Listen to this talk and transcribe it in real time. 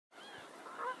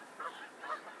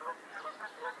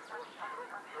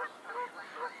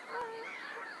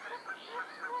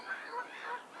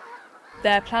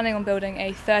They're planning on building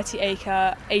a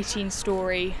 30-acre,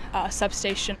 18-storey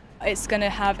substation. It's going to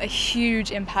have a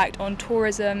huge impact on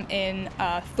tourism in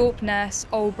Thorpeness,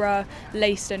 Aldeburgh,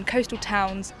 Leiston, coastal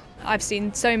towns. I've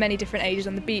seen so many different ages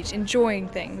on the beach enjoying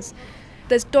things.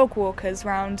 There's dog walkers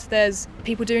around, there's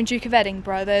people doing Duke of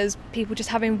Edinburgh, there's people just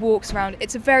having walks around.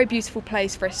 It's a very beautiful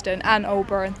place, Friston and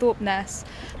Aldeburgh and Thorpeness,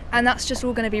 and that's just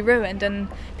all going to be ruined, and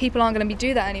people aren't going to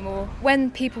do that anymore.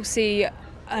 When people see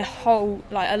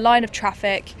a line of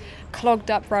traffic,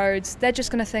 clogged up roads, they're just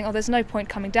going to think, oh, there's no point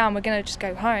coming down, we're going to just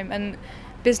go home, and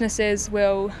businesses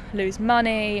will lose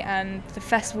money and the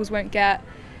festivals won't get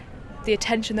the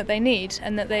attention that they need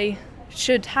and that they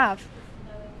should have.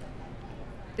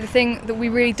 The thing that we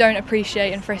really don't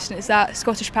appreciate in Friston is that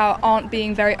ScottishPower aren't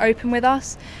being very open with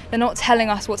us. They're not telling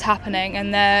us what's happening,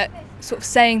 and they're sort of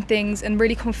saying things and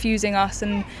really confusing us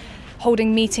and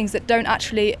holding meetings that don't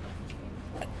actually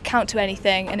count to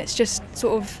anything, and it's just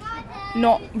sort of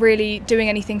not really doing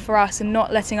anything for us and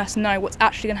not letting us know what's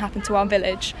actually going to happen to our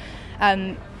village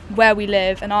and where we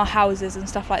live and our houses and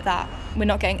stuff like that. We're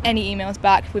not getting any emails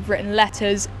back, we've written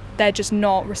letters, they're just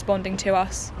not responding to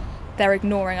us, they're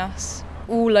ignoring us.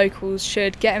 All locals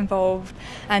should get involved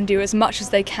and do as much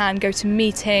as they can, go to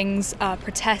meetings,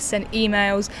 protests and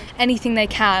emails, anything they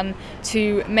can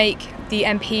to make the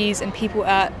MPs and people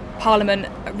at Parliament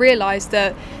realise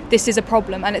that this is a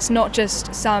problem and it's not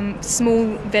just some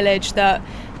small village that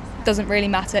doesn't really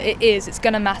matter. It's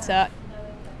going to matter.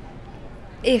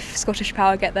 If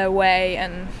ScottishPower get their way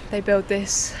and they build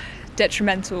this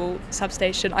detrimental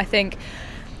substation, I think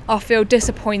I'll feel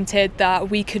disappointed that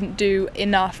we couldn't do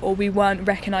enough, or we weren't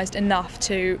recognised enough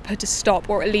to put a stop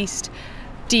or at least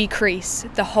decrease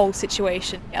the whole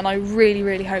situation. And I really,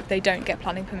 really hope they don't get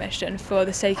planning permission for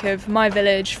the sake of my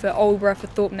village, for Aldeburgh, for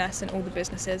Thorpeness and all the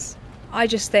businesses. I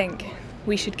just think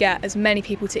we should get as many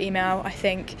people to email. I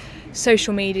think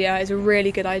social media is a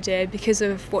really good idea because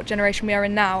of what generation we are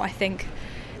in now. I think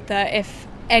that if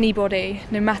anybody,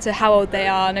 no matter how old they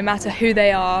are, no matter who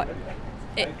they are,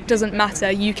 it doesn't matter,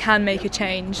 you can make a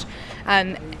change,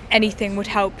 and anything would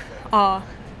help our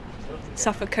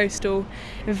Suffolk Coastal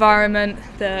environment,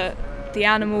 the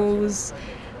animals,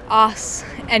 us,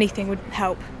 anything would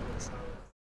help.